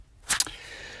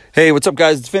Hey, what's up,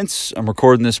 guys? It's Vince. I'm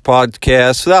recording this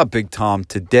podcast without Big Tom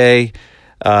today.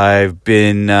 I've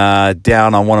been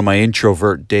down on one of my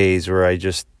introvert days where I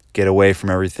just get away from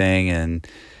everything and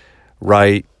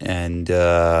write and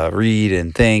read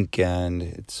and think, and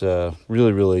it's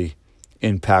really, really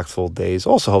impactful days.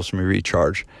 Also helps me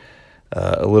recharge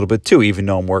a little bit too, even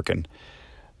though I'm working.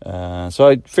 So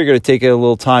I figured I'd take a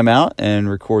little time out and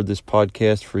record this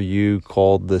podcast for you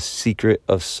called The Secret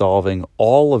of Solving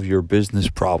All of Your Business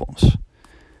Problems.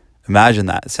 Imagine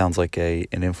that. It sounds like an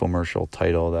infomercial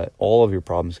title, that all of your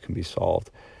problems can be solved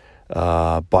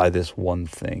by this one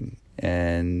thing.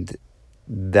 And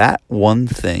that one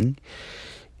thing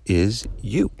is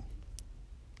you.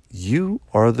 You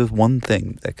are the one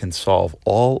thing that can solve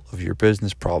all of your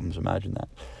business problems. Imagine that.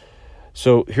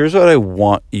 So here's what I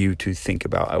want you to think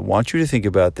about. I want you to think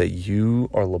about that you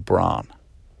are LeBron.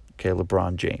 Okay,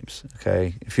 LeBron James.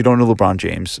 Okay, if you don't know LeBron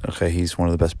James, okay, he's one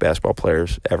of the best basketball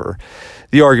players ever.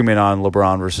 The argument on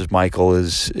LeBron versus Michael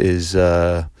is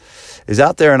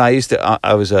out there, and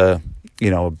I was a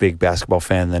big basketball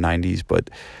fan in the '90s, but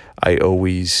I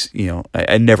always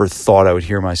I never thought I would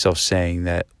hear myself saying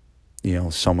that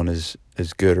someone is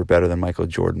as good or better than Michael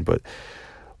Jordan, but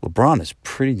LeBron is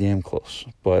pretty damn close.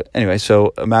 But anyway,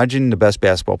 so imagine the best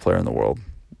basketball player in the world,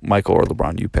 Michael or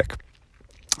LeBron, you pick.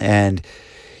 And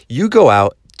you go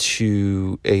out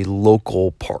to a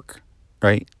local park,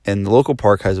 right? And the local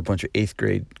park has a bunch of 8th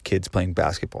grade kids playing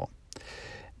basketball.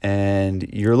 And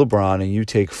you're LeBron, and you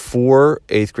take 4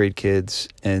 8th grade kids,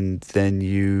 and then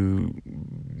you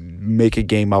make a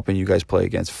game up and you guys play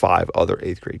against 5 other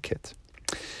 8th grade kids.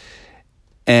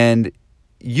 And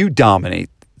you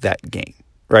dominate that game.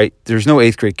 Right? There's no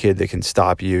 8th grade kid that can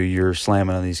stop you. You're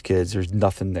slamming on these kids. There's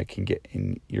nothing that can get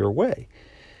in your way.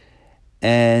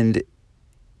 And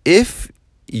if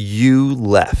you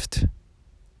left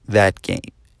that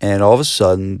game and all of a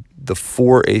sudden the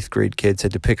 4 8th grade kids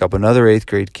had to pick up another 8th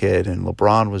grade kid and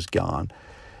LeBron was gone,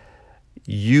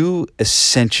 you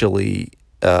essentially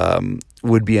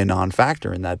would be a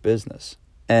non-factor in that business.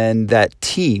 And that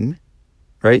team,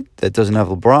 right, that doesn't have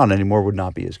LeBron anymore would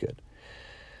not be as good.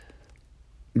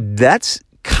 That's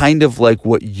kind of like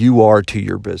what you are to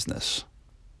your business.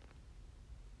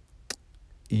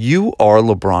 You are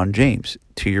LeBron James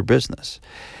to your business.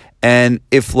 And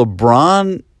if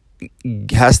LeBron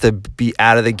has to be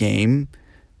out of the game,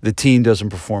 the team doesn't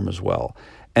perform as well.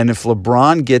 And if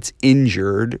LeBron gets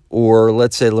injured, or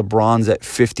let's say LeBron's at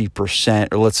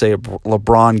 50%, or let's say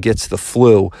LeBron gets the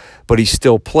flu, but he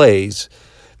still plays,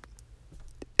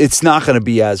 it's not going to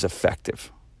be as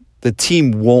effective. The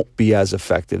team won't be as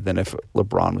effective than if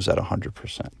LeBron was at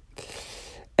 100%.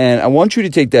 And I want you to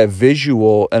take that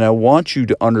visual, and I want you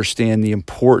to understand the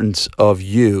importance of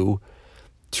you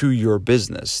to your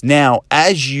business. Now,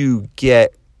 as you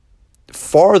get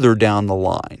farther down the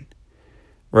line,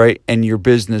 right, and your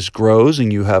business grows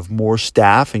and you have more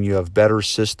staff and you have better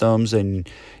systems and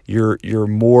you're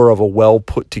more of a well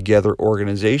put together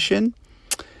organization,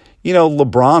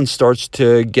 LeBron starts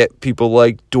to get people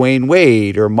like Dwayne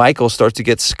Wade, or Michael starts to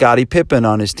get Scottie Pippen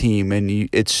on his team, and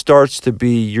it starts to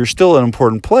be, you're still an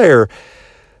important player,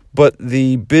 but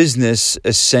the business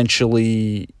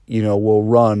essentially, will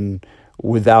run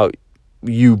without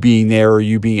you being there or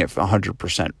you being at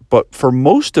 100%. But for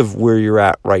most of where you're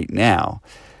at right now,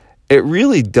 it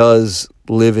really does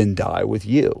live and die with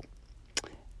you.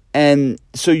 And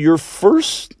so your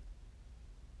first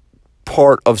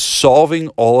part of solving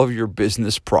all of your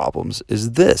business problems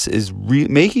is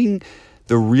making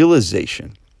the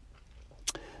realization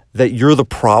that you're the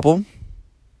problem,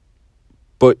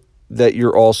 but that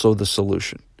you're also the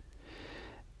solution.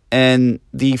 And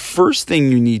the first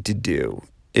thing you need to do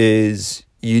is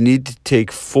you need to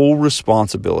take full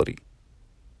responsibility.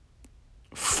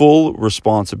 Full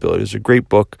responsibility. There's a great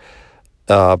book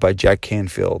by Jack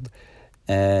Canfield.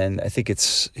 And I think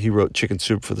he wrote Chicken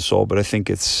Soup for the Soul, but I think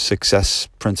it's Success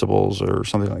Principles or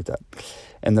something like that.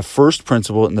 And the first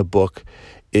principle in the book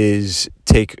is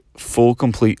take full,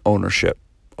 complete ownership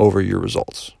over your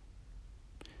results.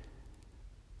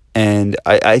 And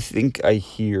I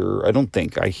hear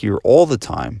all the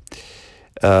time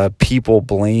people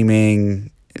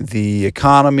blaming the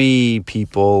economy,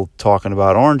 people talking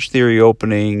about Orange Theory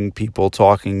opening, people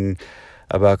talking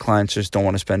about clients just don't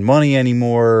want to spend money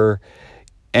anymore.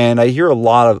 And I hear a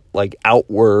lot of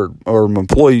outward, or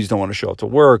employees don't want to show up to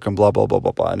work and blah, blah, blah,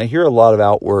 blah, blah. And I hear a lot of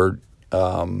outward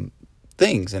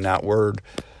things and outward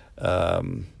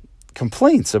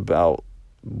complaints about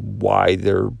why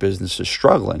their business is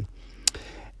struggling.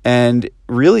 And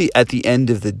really, at the end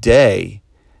of the day,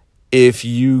 if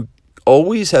you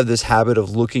always have this habit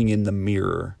of looking in the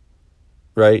mirror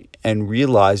right? And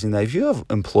realizing that if you have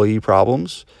employee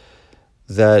problems,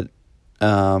 that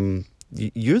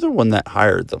you're the one that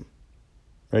hired them,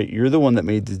 right? You're the one that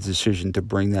made the decision to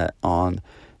bring that on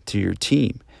to your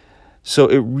team. So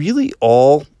it really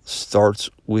all starts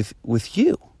with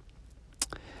you.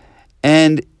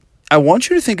 And I want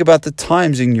you to think about the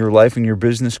times in your life and your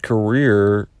business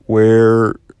career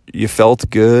where you felt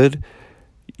good,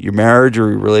 your marriage or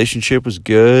your relationship was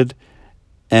good,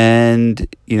 and,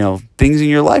 things in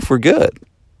your life were good.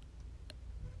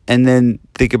 And then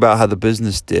think about how the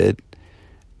business did,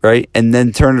 right? And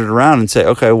then turn it around and say,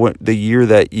 okay, the year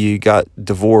that you got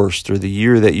divorced, or the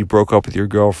year that you broke up with your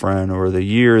girlfriend, or the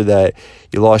year that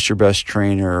you lost your best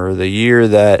trainer, or the year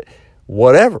that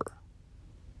whatever,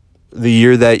 the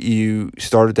year that you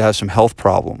started to have some health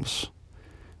problems,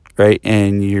 right?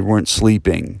 And you weren't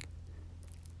sleeping,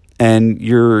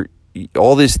 and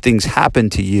all these things happen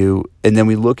to you. And then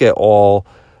we look at all,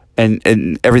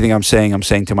 and everything I'm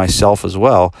saying to myself as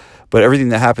well, but everything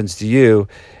that happens to you,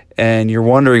 and you're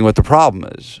wondering what the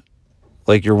problem is.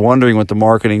 Like, you're wondering what the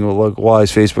marketing will look, why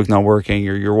is Facebook not working?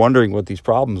 You're wondering what these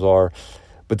problems are.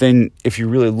 But then if you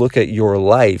really look at your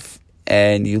life,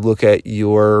 and you look at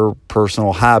your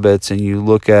personal habits, and you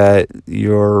look at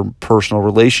your personal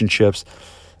relationships,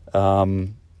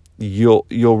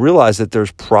 you'll realize that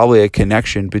there's probably a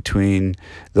connection between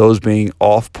those being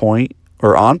off point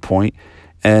or on point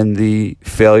and the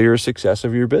failure or success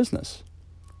of your business.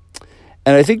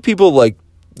 And I think people,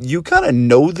 you kind of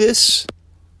know this,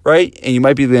 right? And you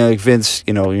might be like, Vince,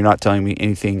 you're not telling me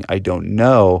anything I don't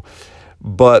know.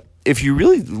 But if you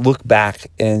really look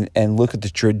back and look at the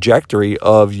trajectory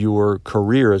of your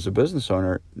career as a business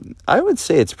owner, I would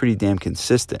say it's pretty damn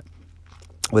consistent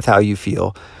with how you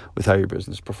feel, with how your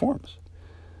business performs.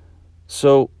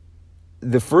 So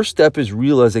the first step is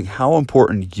realizing how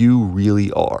important you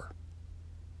really are.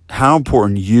 How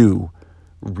important you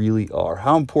really are.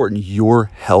 How important your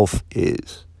health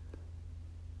is.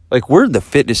 We're in the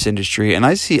fitness industry, and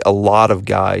I see a lot of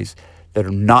guys that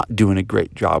are not doing a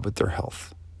great job with their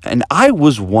health. And I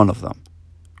was one of them,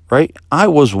 right? I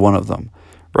was one of them,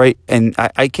 right? And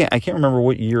I can't remember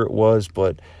what year it was,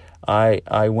 but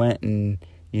I went and,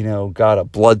 got a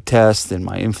blood test, and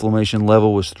my inflammation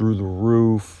level was through the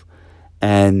roof.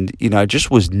 And, I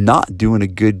just was not doing a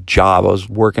good job. I was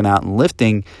working out and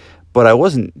lifting, but I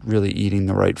wasn't really eating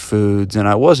the right foods. And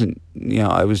I wasn't,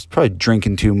 I was probably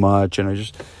drinking too much.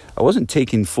 And I wasn't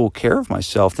taking full care of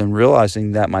myself, and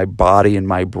realizing that my body and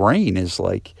my brain is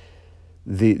the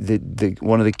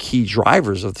one of the key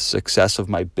drivers of the success of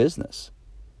my business.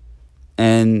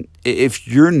 And if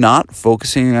you're not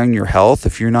focusing on your health,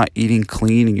 if you're not eating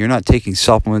clean, and you're not taking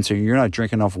supplements, and you're not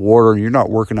drinking enough water, and you're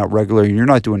not working out regularly, and you're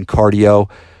not doing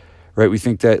cardio, right? We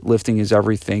think that lifting is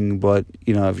everything, but if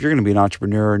you're going to be an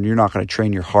entrepreneur and you're not going to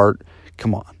train your heart,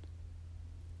 come on.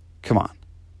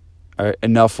 All right,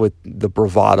 enough with the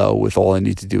bravado with all I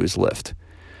need to do is lift.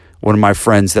 One of my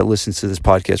friends that listens to this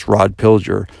podcast, Rod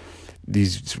Pilger,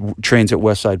 trains at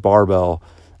Westside Barbell,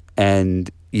 and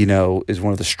is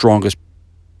one of the strongest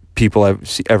people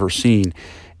I've ever seen.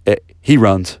 He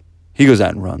runs. He goes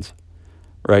out and runs,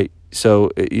 right?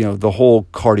 So, the whole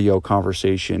cardio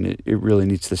conversation, it really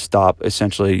needs to stop.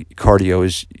 Essentially, cardio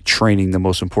is training the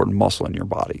most important muscle in your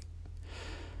body.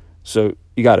 So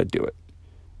you got to do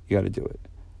it.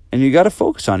 And you got to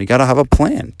focus on it. You got to have a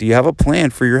plan. Do you have a plan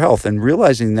for your health? And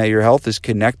realizing that your health is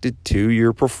connected to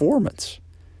your performance,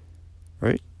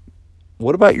 right?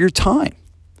 What about your time?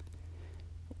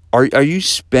 Are you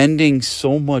spending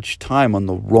so much time on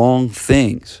the wrong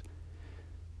things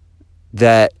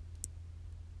that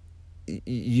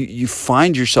you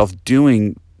find yourself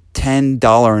doing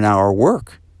 $10 an hour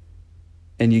work,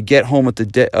 and you get home at the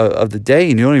day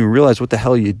and you don't even realize what the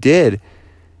hell you did,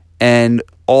 and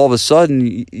all of a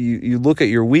sudden you look at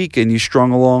your week and you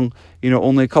strung along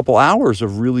only a couple hours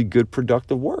of really good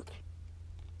productive work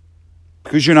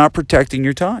because you're not protecting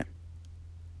your time.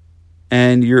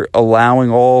 And you're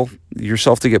allowing all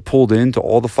yourself to get pulled into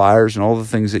all the fires and all the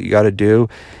things that you got to do.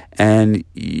 And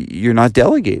you're not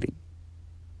delegating.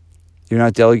 You're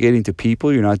not delegating to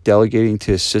people. You're not delegating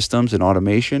to systems and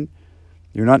automation.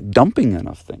 You're not dumping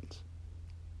enough things.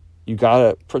 You got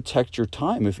to protect your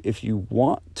time if you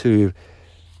want to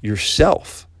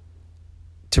yourself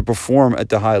to perform at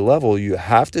the high level. You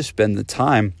have to spend the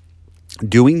time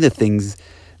doing the things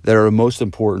that are most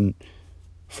important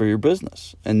for your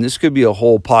business. And this could be a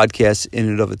whole podcast in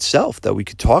and of itself that we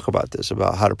could talk about this,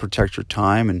 about how to protect your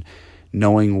time and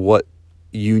knowing what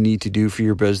you need to do for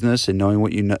your business and knowing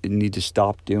what you need to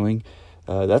stop doing.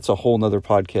 That's a whole nother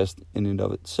podcast in and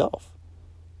of itself.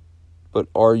 But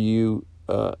are you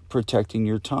protecting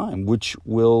your time, which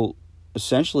will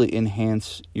essentially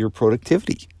enhance your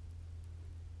productivity,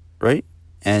 right?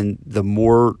 And the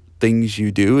more things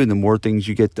you do and the more things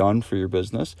you get done for your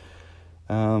business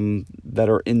that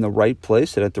are in the right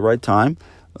place and at the right time,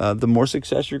 the more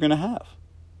success you're going to have.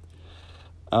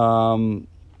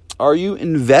 Are you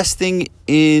investing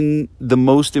in the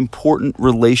most important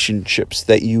relationships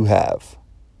that you have?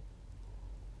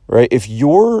 Right? If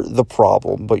you're the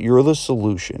problem, but you're the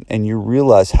solution, and you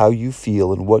realize how you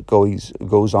feel and what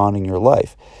goes on in your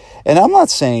life. And I'm not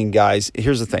saying, guys,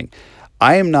 here's the thing.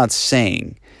 I am not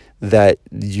saying that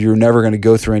you're never going to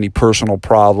go through any personal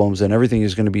problems and everything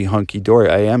is going to be hunky-dory.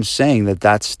 I am saying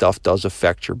that stuff does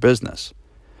affect your business,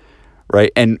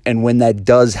 right? And when that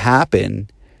does happen,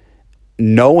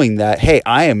 knowing that, hey,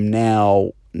 I am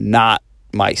now not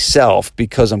myself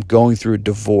because I'm going through a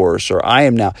divorce, or I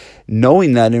am now,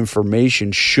 knowing that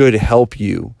information should help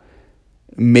you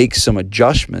make some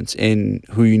adjustments in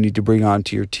who you need to bring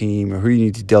onto your team, or who you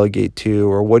need to delegate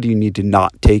to, or what do you need to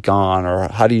not take on, or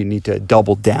how do you need to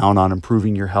double down on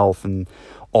improving your health and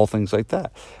all things like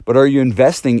that. But are you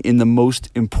investing in the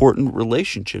most important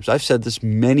relationships? I've said this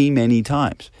many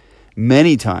times,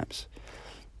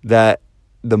 that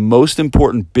the most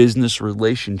important business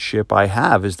relationship I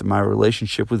have is my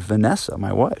relationship with Vanessa,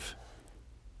 my wife.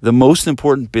 The most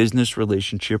important business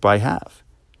relationship I have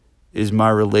is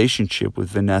my relationship with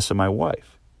Vanessa, my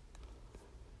wife.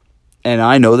 And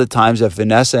I know the times that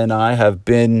Vanessa and I have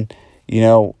been,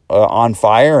 on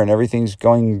fire and everything's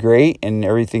going great and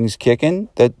everything's kicking,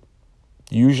 that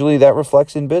usually that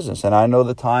reflects in business. And I know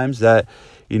the times that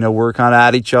we're kind of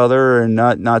at each other and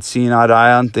not seeing eye to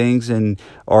eye on things and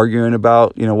arguing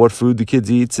about, what food the kids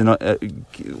eats and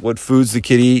what foods the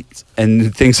kid eats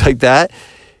and things like that.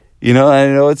 I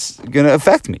know it's going to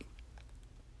affect me.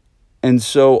 And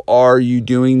so are you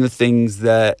doing the things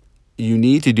that you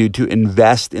need to do to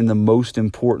invest in the most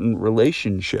important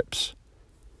relationships?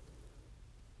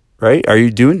 Right? Are you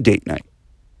doing date night?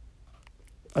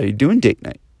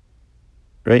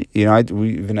 Right?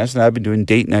 Vanessa and I have been doing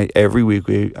date night every week.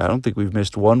 I don't think we've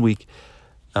missed 1 week,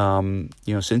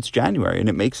 since January, and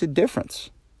it makes a difference.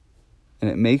 And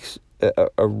it makes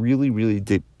a really, really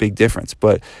big difference.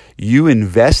 But you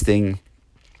investing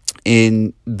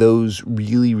in those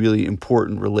really, really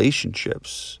important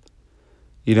relationships,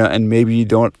 and maybe you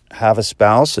don't have a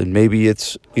spouse, and maybe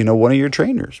it's, one of your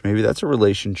trainers. Maybe that's a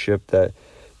relationship that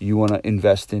you want to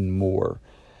invest in more.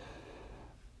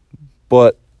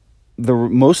 But the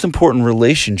most important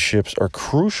relationships are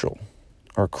crucial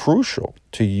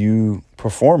to you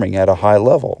performing at a high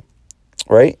level,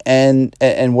 right? And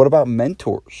what about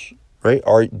mentors, right?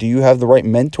 Do you have the right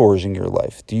mentors in your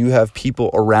life? Do you have people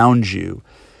around you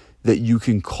that you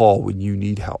can call when you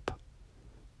need help,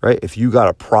 right? If you got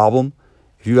a problem,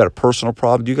 if you got a personal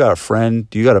problem, do you got a friend,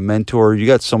 do you got a mentor, you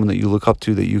got someone that you look up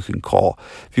to that you can call?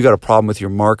 If you got a problem with your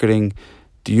marketing,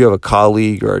 do you have a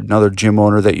colleague or another gym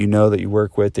owner that that you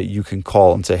work with that you can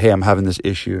call and say, hey, I'm having this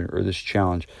issue or this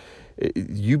challenge?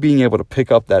 You being able to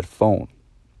pick up that phone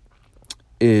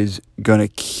is going to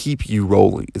keep you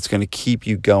rolling. It's going to keep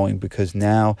you going, because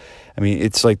now,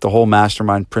 it's like the whole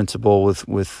mastermind principle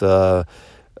with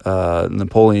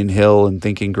Napoleon Hill and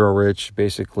Think and Grow Rich.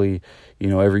 Basically,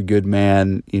 every good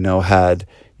man, had,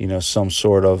 some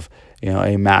sort of,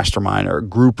 a mastermind or a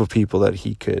group of people that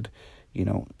he could,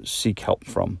 seek help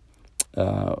from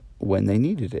when they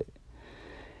needed it.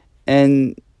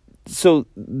 And so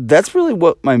that's really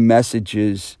what my message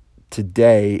is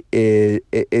today,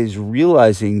 is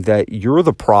realizing that you're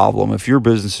the problem. If your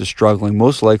business is struggling,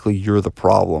 most likely you're the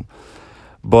problem,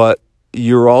 but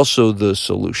you're also the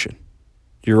solution.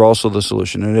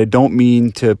 And I don't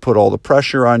mean to put all the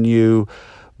pressure on you,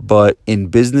 but in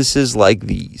businesses like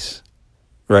these,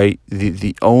 right,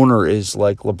 the owner is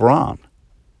like LeBron.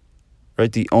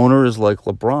 Right? The owner is like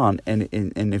LeBron.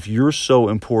 And if you're so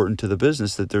important to the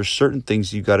business that there's certain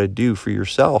things you got to do for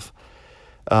yourself.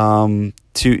 And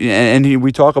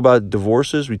we talk about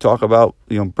divorces. We talk about,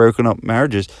 broken up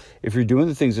marriages. If you're doing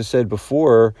the things I said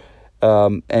before,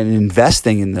 and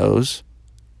investing in those,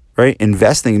 right?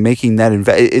 Investing and making that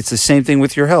it's the same thing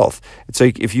with your health. It's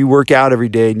like if you work out every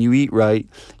day and you eat right,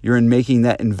 you're making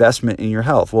that investment in your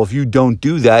health. Well, if you don't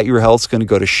do that, your health's going to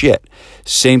go to shit.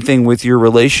 Same thing with your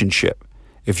relationship.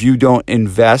 If you don't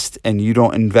invest and you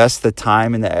don't invest the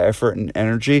time and the effort and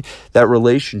energy, that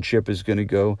relationship is going to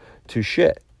go to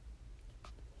shit.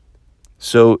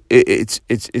 So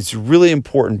it's really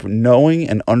important knowing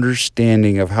and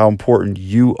understanding of how important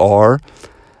you are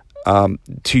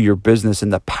to your business,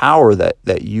 and the power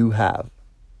that you have.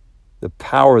 The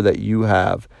power that you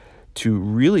have to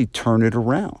really turn it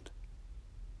around.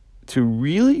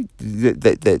 really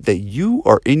that you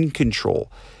are in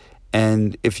control.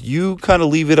 And if you kind of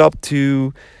leave it up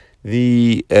to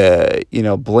the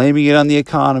blaming it on the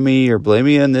economy or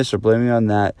blaming it on this or blaming it on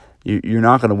that, you're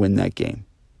not going to win that game.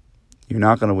 You're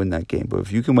not going to win that game. But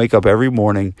if you can wake up every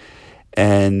morning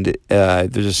and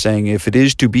there's a saying, if it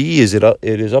is to be, it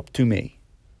is up to me.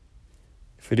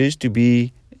 If it is to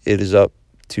be, it is up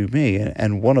to me.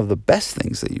 And one of the best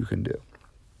things that you can do,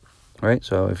 right?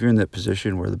 So if you're in that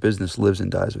position where the business lives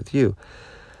and dies with you,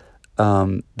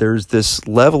 there's this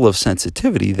level of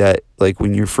sensitivity that, like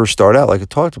when you first start out, like I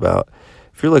talked about,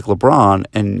 if you're like LeBron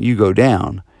and you go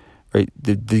down, right,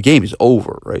 the game is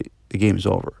over, right? The game is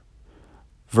over.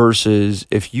 Versus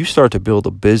if you start to build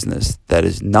a business that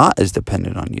is not as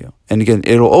dependent on you. And again,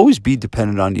 it'll always be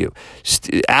dependent on you.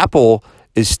 Apple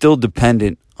is still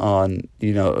dependent on,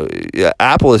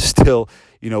 Apple is still,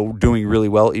 doing really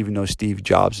well even though Steve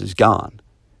Jobs is gone,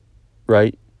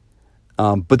 right?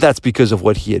 But that's because of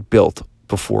what he had built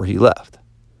before he left,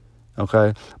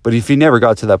 okay? But if he never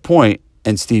got to that point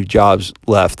and Steve Jobs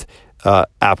left,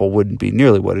 Apple wouldn't be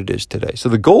nearly what it is today. So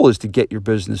the goal is to get your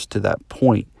business to that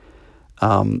point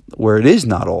where it is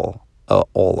not all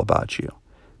about you.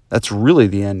 That's really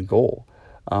the end goal.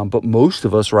 But most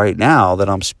of us right now that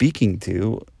I'm speaking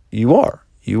to, you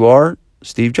are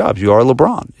Steve Jobs, you are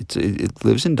LeBron. It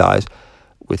lives and dies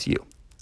with you.